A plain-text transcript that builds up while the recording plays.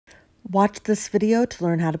Watch this video to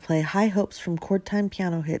learn how to play High Hopes from ChordTime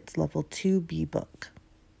Piano Hits Level 2B book.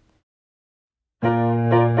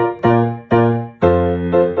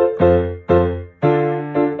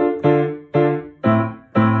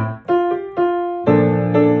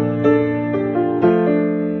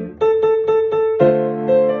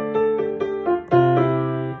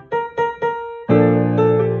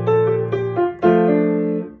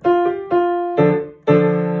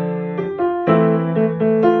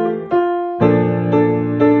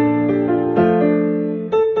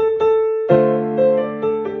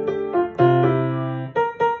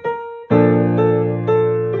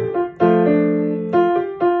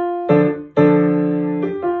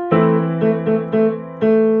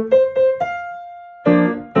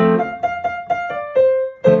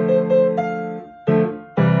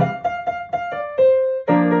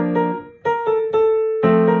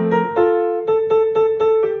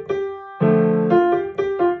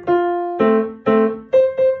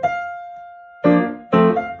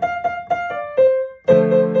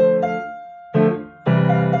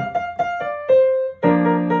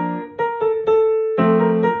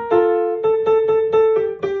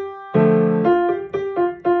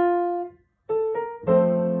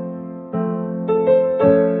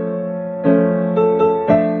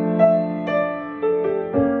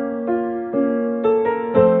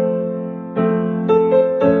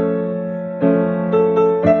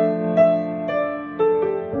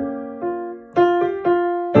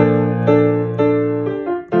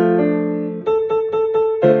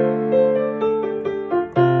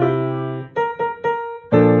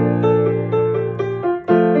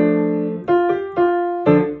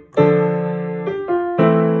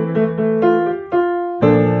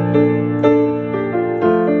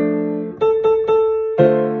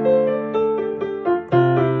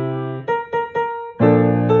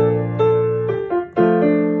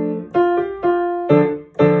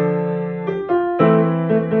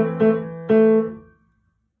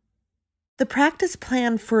 The practice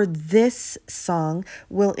plan for this song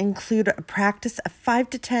will include a practice of 5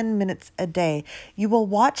 to 10 minutes a day. You will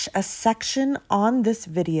watch a section on this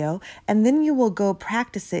video and then you will go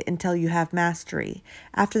practice it until you have mastery.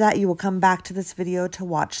 After that, you will come back to this video to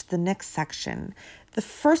watch the next section. The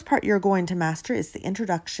first part you're going to master is the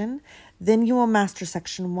introduction. Then you will master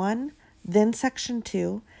section 1, then section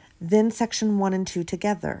 2, then section 1 and 2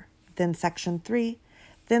 together, then section 3,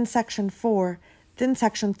 then section 4, then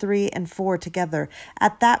section 3 and 4 together.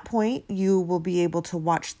 At that point, you will be able to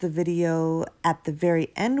watch the video at the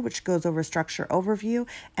very end, which goes over structure overview,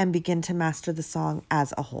 and begin to master the song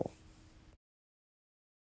as a whole.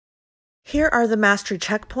 Here are the mastery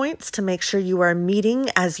checkpoints to make sure you are meeting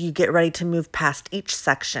as you get ready to move past each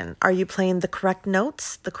section. Are you playing the correct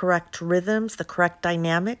notes, the correct rhythms, the correct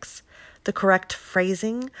dynamics, the correct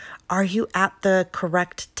phrasing? Are you at the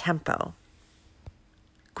correct tempo?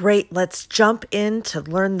 Great, let's jump in to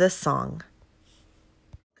learn this song.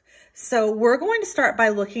 So we're going to start by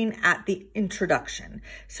looking at the introduction.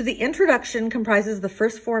 So the introduction comprises the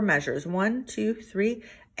first 4 measures, 1, 2, 3,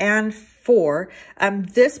 and 4.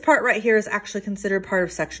 This part right here is actually considered part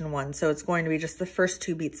of section 1. So it's going to be just the first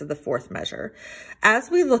 2 beats of the 4th measure. As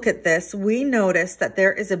we look at this, we notice that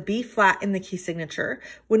there is a B flat in the key signature.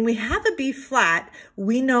 When we have a B flat,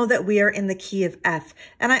 we know that we are in the key of F.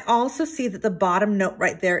 And I also see that the bottom note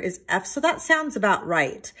right there is F. So that sounds about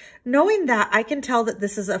right. Knowing that, I can tell that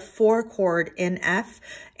this is a 4 chord in F.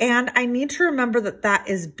 And I need to remember that that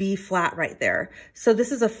is B flat right there. So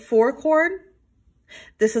this is a 4 chord.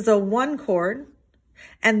 This is a 1 chord,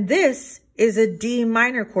 and this is a D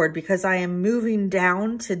minor chord because I am moving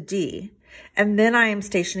down to D, and then I am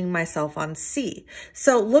stationing myself on C.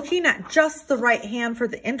 So looking at just the right hand for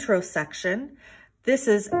the intro section, this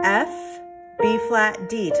is F, B flat,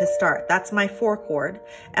 D to start. That's my 4 chord,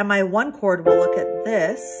 and my 1 chord will look at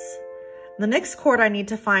this. The next chord I need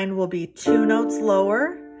to find will be 2 notes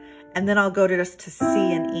lower, and then I'll go to just to C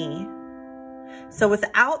and E. So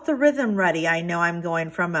without the rhythm ready, I know I'm going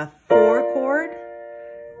from a 4 chord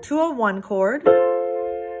to a 1 chord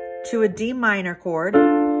to a D minor chord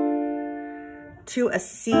to a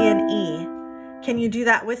C and E. Can you do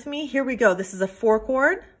that with me? Here we go. This is a 4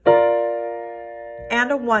 chord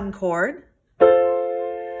and a 1 chord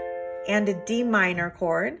and a D minor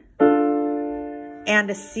chord and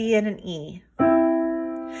a C and an E.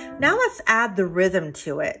 Now let's add the rhythm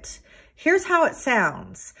to it. Here's how it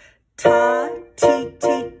sounds. Ta, ti,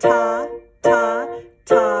 ti, ta, ta,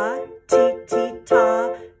 ta, ti, ti,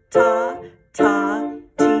 ta, ta, ta,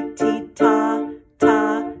 ti, ti, ta,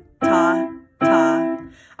 ta, ta, ta.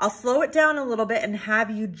 I'll slow it down a little bit and have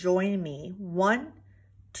you join me. 1,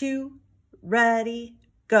 2, ready,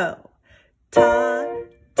 go. ta,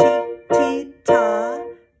 ti, ti, ta,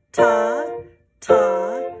 ta,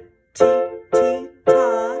 ta, ti, ti,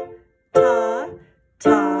 ta, ta,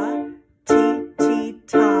 ta, ti, ti,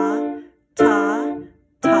 ta, ta,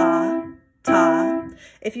 ta, ta.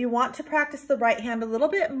 If you want to practice the right hand a little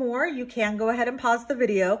bit more, you can go ahead and pause the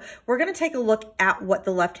video. We're going to take a look at what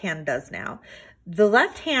the left hand does now. The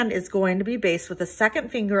left hand is going to be based with a second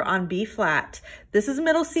finger on B flat. This is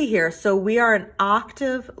middle C here, so we are an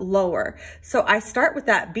octave lower. So I start with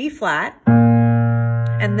that B flat,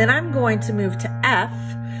 and then I'm going to move to F.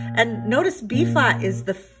 And notice B flat is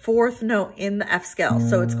the fourth note in the F scale,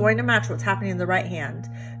 so it's going to match what's happening in the right hand.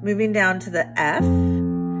 Moving down to the F,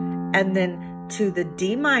 and then to the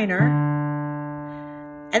D minor,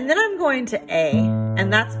 and then I'm going to A,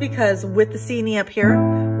 and that's because with the C and E up here,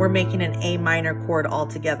 we're making an A minor chord all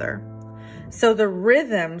together. So the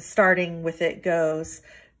rhythm starting with it goes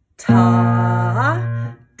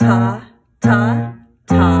ta, ta, ta,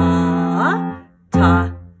 ta,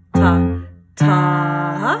 ta, ta,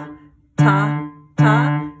 ta, ta,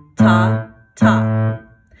 ta, ta, ta.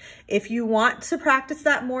 If you want to practice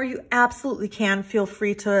that more, you absolutely can. Feel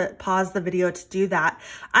free to pause the video to do that.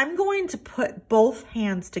 I'm going to put both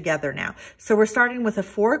hands together now. So we're starting with a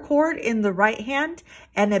 4 chord in the right hand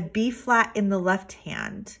and a B flat in the left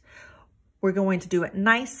hand. We're going to do it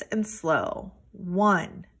nice and slow.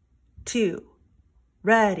 1, 2,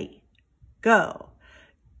 ready, go.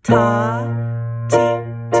 Ta, ti,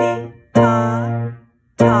 ti, ta,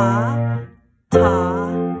 ta,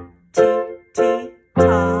 ta, ti, ti,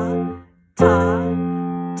 ta, ta,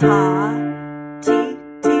 ta, ti,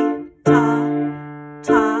 ti, ta,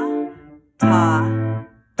 ta, ta,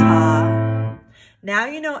 ta. Now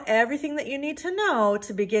you know everything that you need to know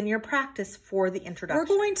to begin your practice for the introduction. We're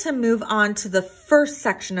going to move on to the first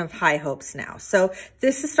section of High Hopes now. So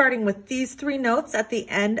this is starting with these 3 notes at the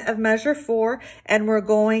end of measure 4, and we're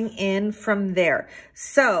going in from there.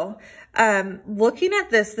 So looking at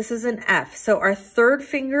this, this is an F. So our third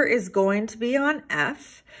finger is going to be on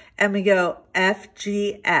F, and we go F,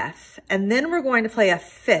 G, F. And then we're going to play a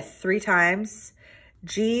 5th 3 times.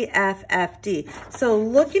 G, F, F, D. So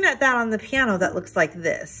looking at that on the piano, that looks like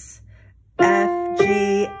this. F,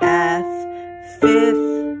 G, F,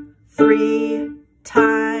 5th, 3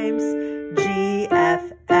 times, G,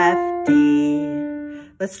 F, F, D.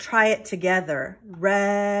 Let's try it together.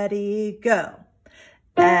 Ready, go.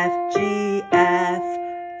 F, G, F,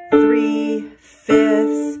 3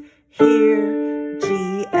 5ths, here,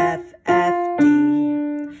 G, F, F, D.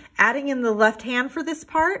 Adding in the left hand for this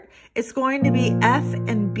part, it's going to be F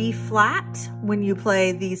and B flat when you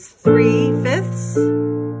play these 3 5ths.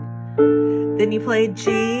 Then you play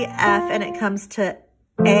G, F, and it comes to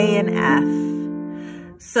A and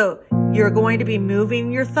F. So you're going to be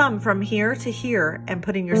moving your thumb from here to here and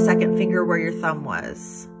putting your second finger where your thumb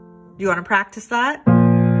was. Do you want to practice that?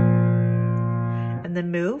 And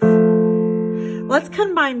then move. Let's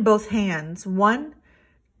combine both hands. 1,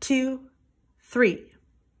 2, 3.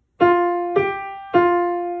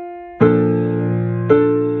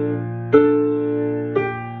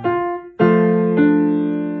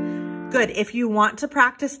 Good. If you want to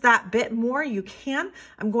practice that bit more, you can.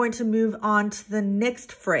 I'm going to move on to the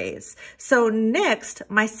next phrase. So next,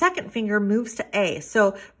 my second finger moves to A.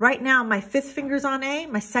 So right now, my 5th finger's on A.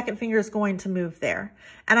 My second finger is going to move there.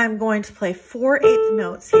 And I'm going to play 4/8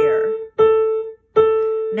 notes here.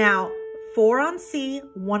 Now, 4 on C,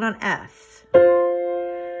 1 on F.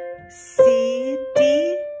 C,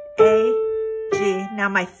 D, A, G. Now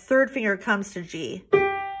my third finger comes to G.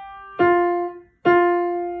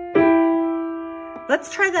 Let's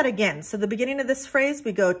try that again. So the beginning of this phrase,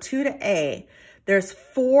 we go 2 to A. There's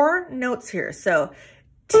 4 notes here. So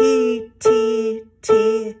T, T,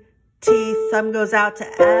 T, T. Thumb goes out to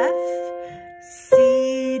F.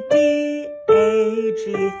 C, D, A,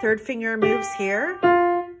 G. Third finger moves here.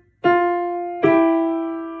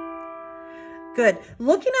 Good.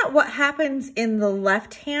 Looking at what happens in the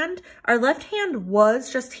left hand, our left hand was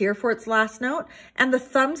just here for its last note, and the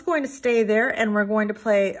thumb's going to stay there, and we're going to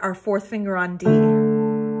play our 4th finger on D.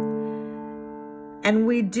 And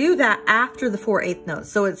we do that after the 4/8 notes.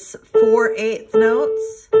 So it's 4/8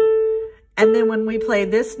 notes, and then when we play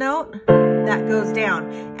this note, that goes down,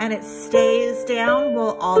 and it stays down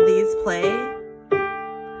while all these play,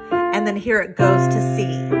 and then here it goes to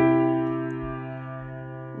C.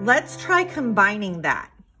 Let's try combining that.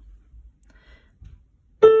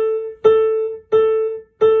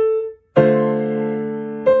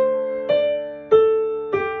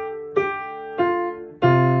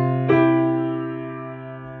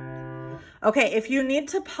 Okay, if you need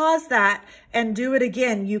to pause that and do it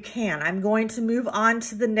again, you can. I'm going to move on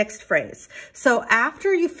to the next phrase. So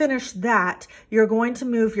after you finish that, you're going to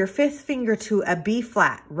move your fifth finger to a B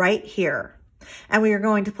flat right here. And we are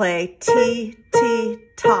going to play T, T,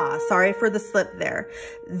 ta. Sorry for the slip there.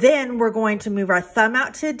 Then we're going to move our thumb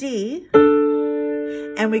out to D.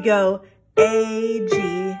 And we go A,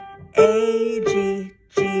 G,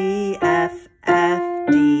 G, F, F,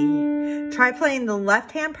 D. Try playing the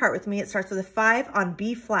left hand part with me. It starts with a 5 on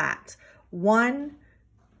B flat. 1,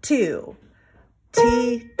 2.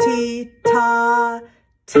 T, T, ta,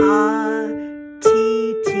 ta.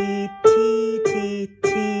 T, T, T, T,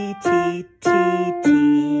 T, T, T, T.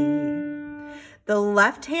 The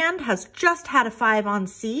left hand has just had a 5 on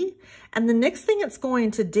C. And the next thing it's going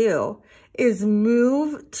to do is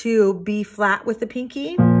move to B flat with the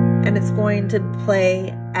pinky. And it's going to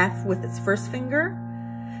play F with its first finger.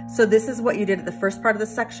 So this is what you did at the first part of the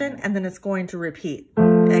section, and then it's going to repeat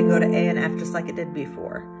and go to A and F just like it did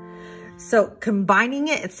before. So combining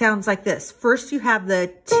it, it sounds like this. First you have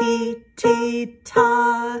the T, T,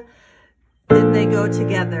 ta, then they go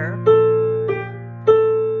together.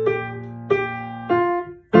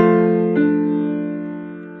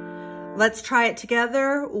 Let's try it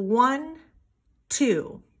together. 1,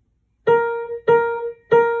 2.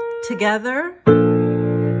 Together.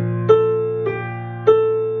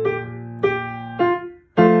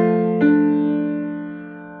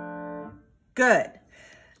 Good.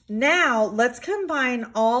 Now let's combine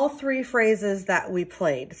all 3 phrases that we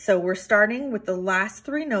played. So we're starting with the last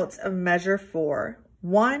 3 notes of measure 4.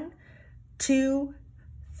 1, 2,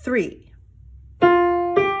 3.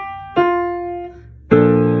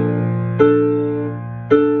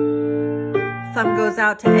 Thumb goes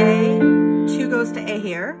out to A, 2 goes to A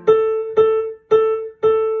here.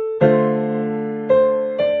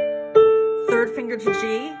 Third finger to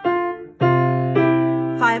G,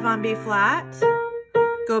 5 on B flat.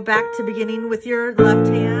 Go back to beginning with your left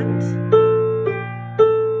hand.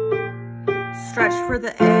 Stretch for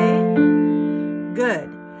the A. Good.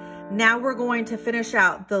 Now we're going to finish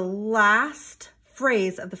out the last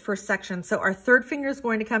phrase of the first section. So our third finger is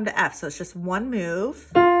going to come to F. So it's just one move.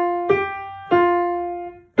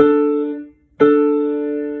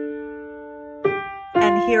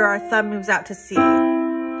 And here our thumb moves out to C.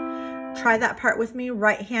 Try that part with me.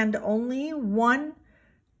 Right hand only. 1,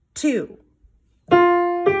 2.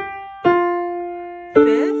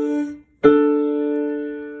 Fifth.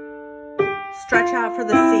 Stretch out for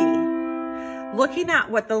the C. Looking at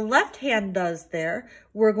what the left hand does there,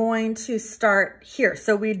 we're going to start here.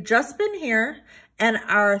 So we've just been here, and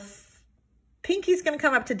our pinky's going to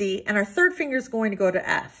come up to D, and our third finger is going to go to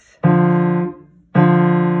F.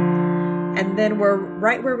 And then we're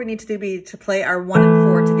right where we need to be to play our 1 and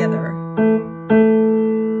 4 together.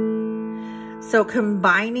 So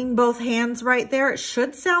combining both hands right there, it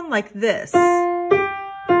should sound like this.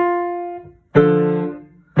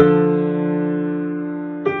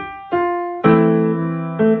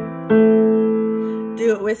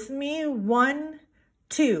 Do it with me. 1,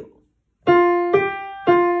 2.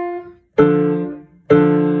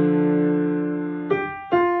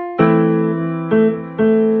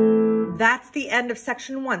 That's the end of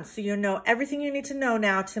section 1. So you know everything you need to know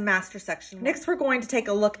now to master section 1. Next, we're going to take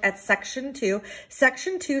a look at section 2.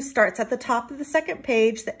 Section 2 starts at the top of the second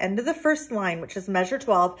page, the end of the first line, which is measure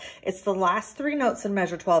 12. It's the last 3 notes in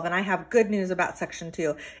measure 12. And I have good news about section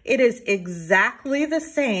 2. It is exactly the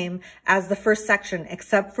same as the first section,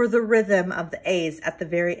 except for the rhythm of the A's at the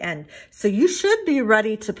very end. So you should be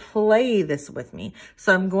ready to play this with me.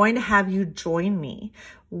 So I'm going to have you join me.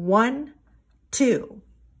 1, 2.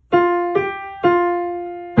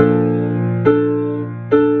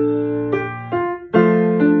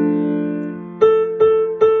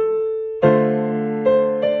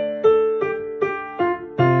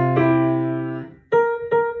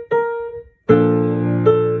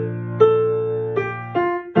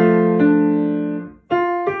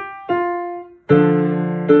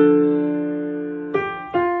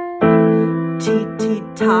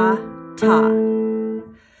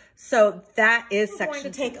 So that is section. We're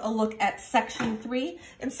going to take a look at section 3.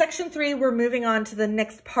 In section 3, we're moving on to the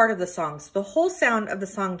next part of the song. So the whole sound of the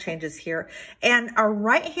song changes here. And our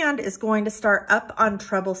right hand is going to start up on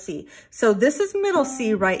treble C. So this is middle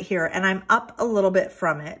C right here, and I'm up a little bit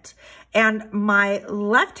from it. And my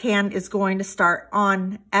left hand is going to start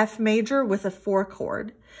on F major with a 4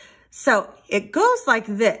 chord. So it goes like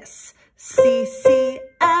this. C, C,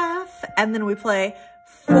 F, and then we play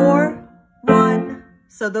 4, 1.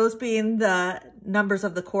 So those being the numbers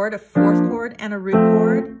of the chord, a 4th chord and a root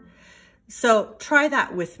chord. So try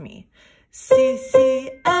that with me. C,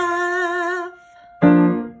 C, F.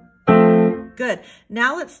 Good.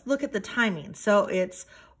 Now let's look at the timing. So it's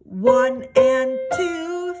 1 and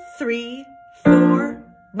 2, 3, 4,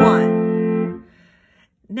 1.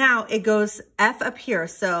 Now it goes F up here.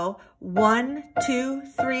 So 1, 2,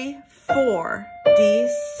 3, 4,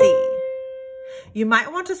 D, C. You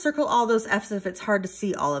might want to circle all those F's if it's hard to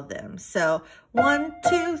see all of them. So 1,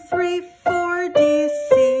 2, 3, 4, D,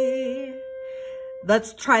 C.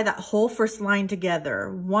 Let's try that whole first line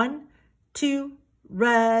together. 1, 2,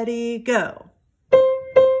 ready, go.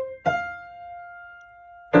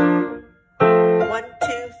 1,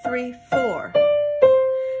 2, 3, 4.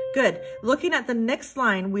 Good. Looking at the next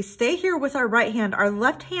line, we stay here with our right hand. Our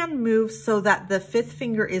left hand moves so that the fifth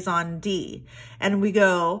finger is on D. And we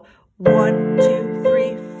go 1, 2,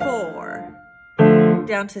 3, 4,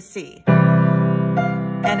 down to C.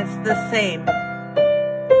 And it's the same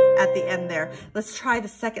at the end there. Let's try the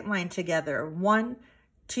second line together. 1,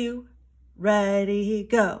 2, ready,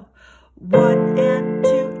 go. 1 and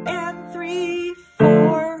 2 and 3,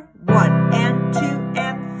 4. 1 and 2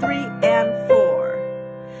 and 3 and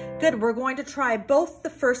 4. Good. We're going to try both the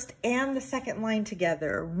first and the second line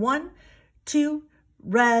together. 1, 2,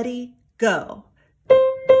 ready, go.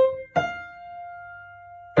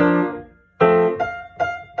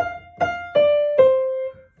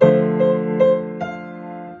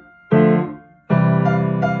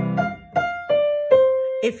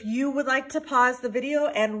 If you would like to pause the video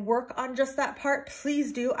and work on just that part,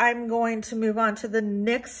 please do. I'm going to move on to the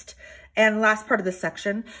next and last part of this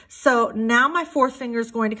section. So now my fourth finger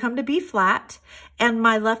is going to come to B flat and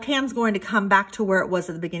my left hand's going to come back to where it was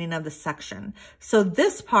at the beginning of the section. So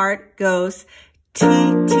this part goes T,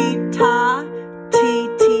 T, ta, T,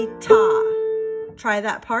 T, ta. Try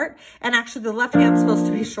that part. And actually the left hand's supposed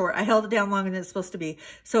to be short. I held it down longer than it's supposed to be.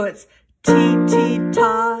 So it's T, T,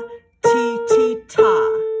 ta, T, T,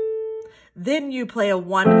 ta. Then you play a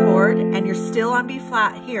 1 chord and you're still on B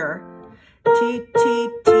flat here. T, T,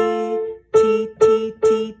 T, T, T, T,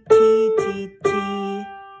 T, T, T, T,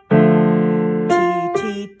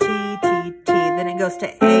 T, T, T, T. Then it goes to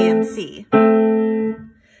A and C.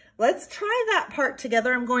 Let's try that part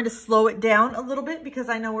together. I'm going to slow it down a little bit because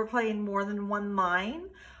I know we're playing more than one line.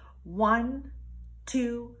 1,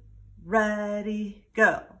 2, ready,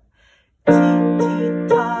 go. T, T,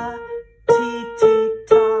 ta, T, T,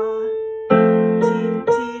 ta, T,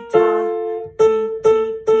 T, ta, T,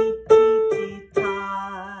 T, T, T, T, ta,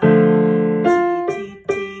 T, T,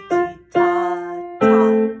 T, T, ta, ta,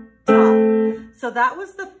 ta. So that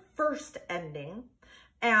was the first ending.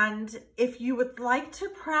 And if you would like to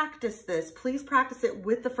practice this, please practice it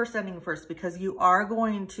with the first ending first because you are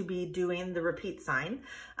going to be doing the repeat sign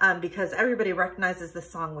because everybody recognizes the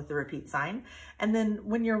song with the repeat sign. And then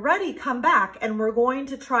when you're ready, come back and we're going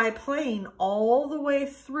to try playing all the way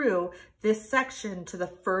through this section to the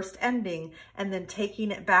first ending and then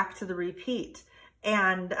taking it back to the repeat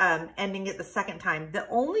and ending it the second time. The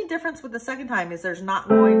only difference with the second time is there's not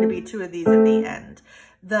going to be 2 of these at the end.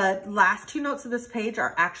 The last 2 notes of this page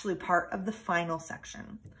are actually part of the final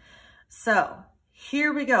section. So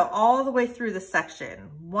here we go all the way through the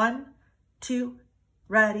section. 1, 2,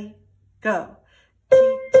 ready, go. T,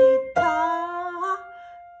 T, ta,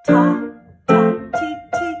 ta.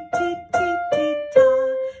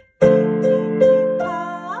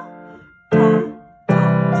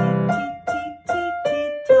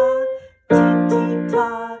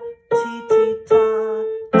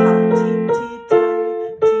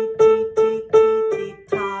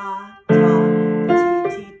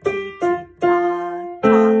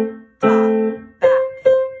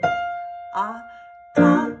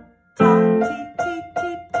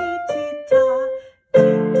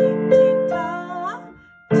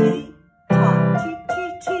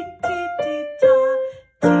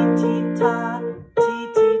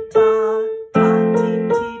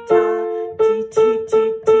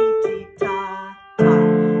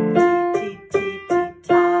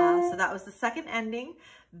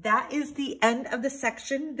 That is the end of the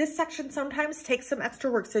section. This section sometimes takes some extra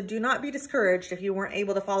work, so do not be discouraged if you weren't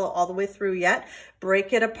able to follow all the way through yet.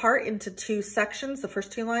 Break it apart into 2 sections, the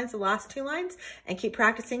first 2 lines, the last 2 lines, and keep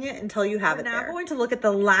practicing it until you have it there. We're now going to look at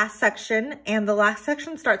the last section, and the last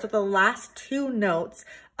section starts with the last 2 notes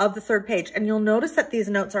of the 3rd page. And you'll notice that these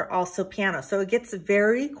notes are also piano, so it gets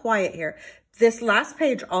very quiet here. This last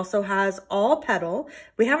page also has all pedal.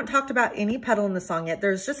 We haven't talked about any pedal in the song yet.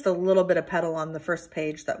 There's just a little bit of pedal on the first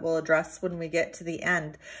page that we'll address when we get to the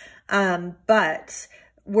end. But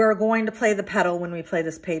we're going to play the pedal when we play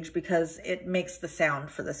this page because it makes the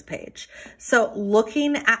sound for this page. So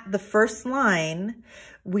looking at the first line,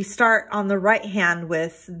 we start on the right hand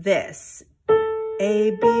with this.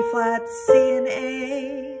 A, B flat, C, and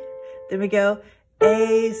A. Then we go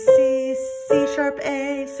A, C, C sharp,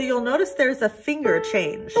 A. So you'll notice there's a finger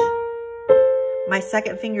change. My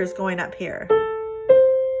second finger is going up here.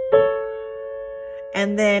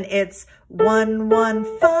 And then it's 1,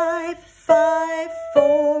 1, 5, 5,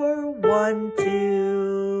 4, 1,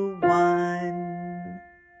 2, 1.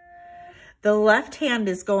 The left hand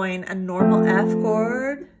is going a normal F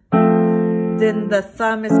chord. Then the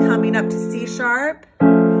thumb is coming up to C sharp.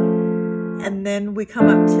 And then we come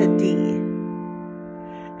up to D.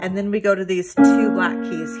 And then we go to these two black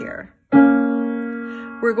keys here.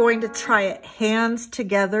 We're going to try it hands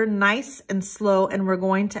together, nice and slow, and we're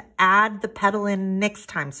going to add the pedal in next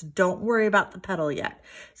time. So don't worry about the pedal yet.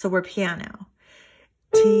 So we're piano.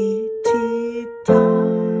 Ti, ti, ta.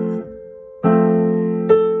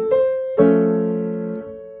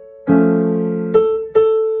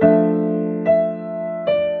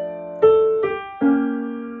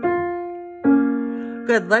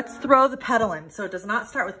 Good, let's throw the pedal in. So it does not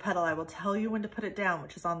start with pedal. I will tell you when to put it down,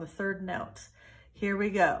 which is on the third note. Here we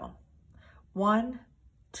go. 1,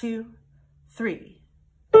 2, 3.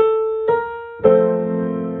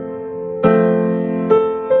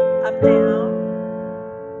 Up, down.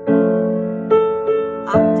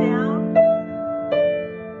 Up, down.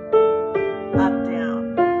 Up,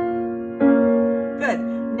 down. Good.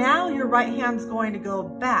 Now your right hand's going to go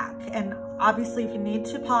back. And obviously if you need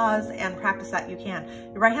to pause and practice that, you can.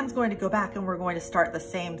 Your right hand's going to go back and we're going to start the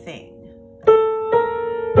same thing.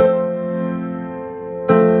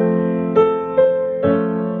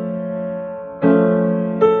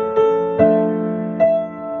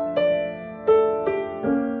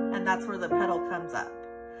 That's where the pedal comes up.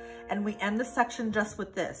 And we end the section just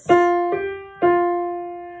with this.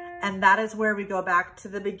 And that is where we go back to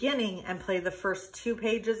the beginning and play the first 2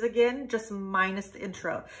 pages again, just minus the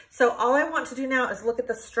intro. So all I want to do now is look at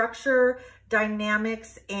the structure,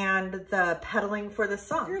 dynamics, and the pedaling for the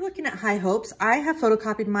song. If you're looking at High Hopes, I have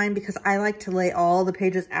photocopied mine because I like to lay all the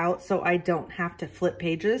pages out so I don't have to flip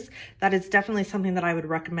pages. That is definitely something that I would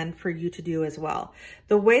recommend for you to do as well.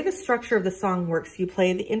 The way the structure of the song works, you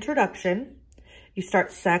play the introduction, you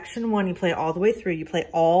start section 1, you play all the way through, you play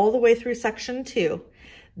all the way through section 2.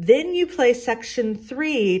 Then you play section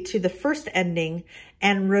 3 to the first ending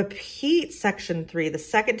and repeat section 3. The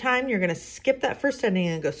second time, you're going to skip that first ending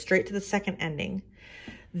and go straight to the second ending.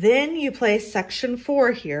 Then you play section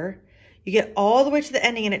 4 here. You get all the way to the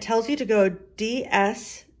ending and it tells you to go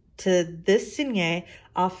DS to this signet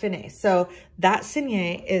affiné. So that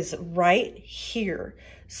signet is right here.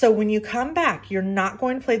 So when you come back, you're not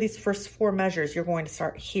going to play these first 4 measures. You're going to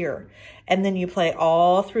start here. And then you play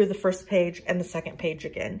all through the first page and the second page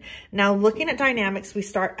again. Now looking at dynamics, we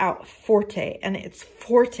start out forte and it's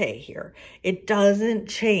forte here. It doesn't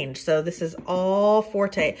change. So this is all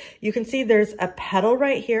forte. You can see there's a pedal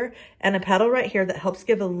right here and a pedal right here that helps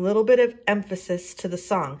give a little bit of emphasis to the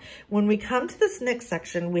song. When we come to this next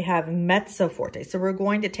section, we have mezzo forte. So we're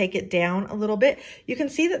going to take it down a little bit. You can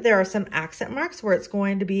see that there are some accent marks where it's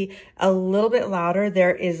going to be a little bit louder.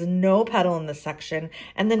 There is no pedal in this section.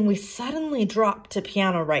 And then we suddenly drop to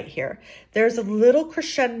piano right here. There's a little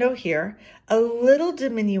crescendo here, a little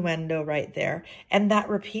diminuendo right there, and that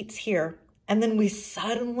repeats here. And then we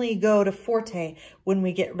suddenly go to forte when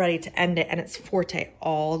we get ready to end it, and it's forte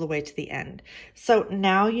all the way to the end. So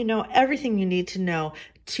now you know everything you need to know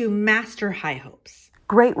to master High Hopes.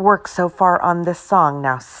 Great work so far on this song.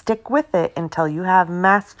 Now stick with it until you have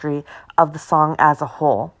mastery of the song as a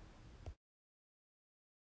whole.